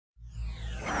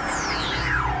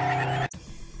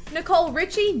Nicole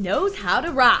Richie knows how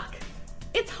to rock.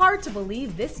 It's hard to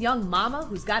believe this young mama,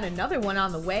 who's got another one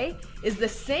on the way, is the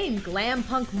same glam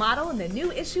punk model in the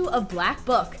new issue of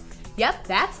Blackbook. Yep,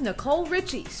 that's Nicole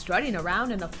Richie, strutting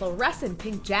around in a fluorescent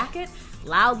pink jacket,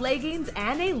 loud leggings,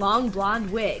 and a long blonde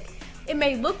wig. It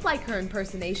may look like her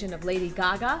impersonation of Lady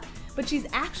Gaga, but she's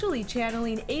actually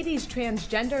channeling 80s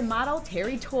transgender model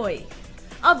Terry Toy.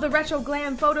 Of the retro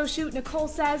glam photo shoot, Nicole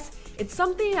says, "It's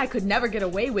something I could never get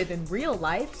away with in real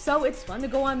life, so it's fun to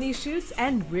go on these shoots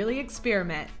and really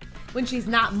experiment." When she's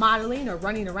not modeling or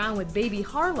running around with baby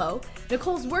Harlow,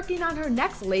 Nicole's working on her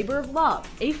next labor of love,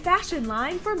 a fashion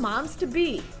line for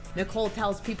moms-to-be. Nicole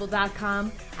tells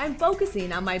People.com, "I'm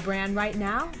focusing on my brand right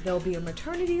now. There'll be a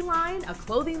maternity line, a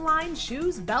clothing line,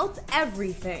 shoes, belts,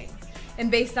 everything." And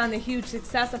based on the huge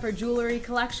success of her jewelry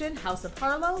collection, House of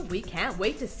Harlow, we can't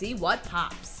wait to see what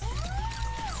pops.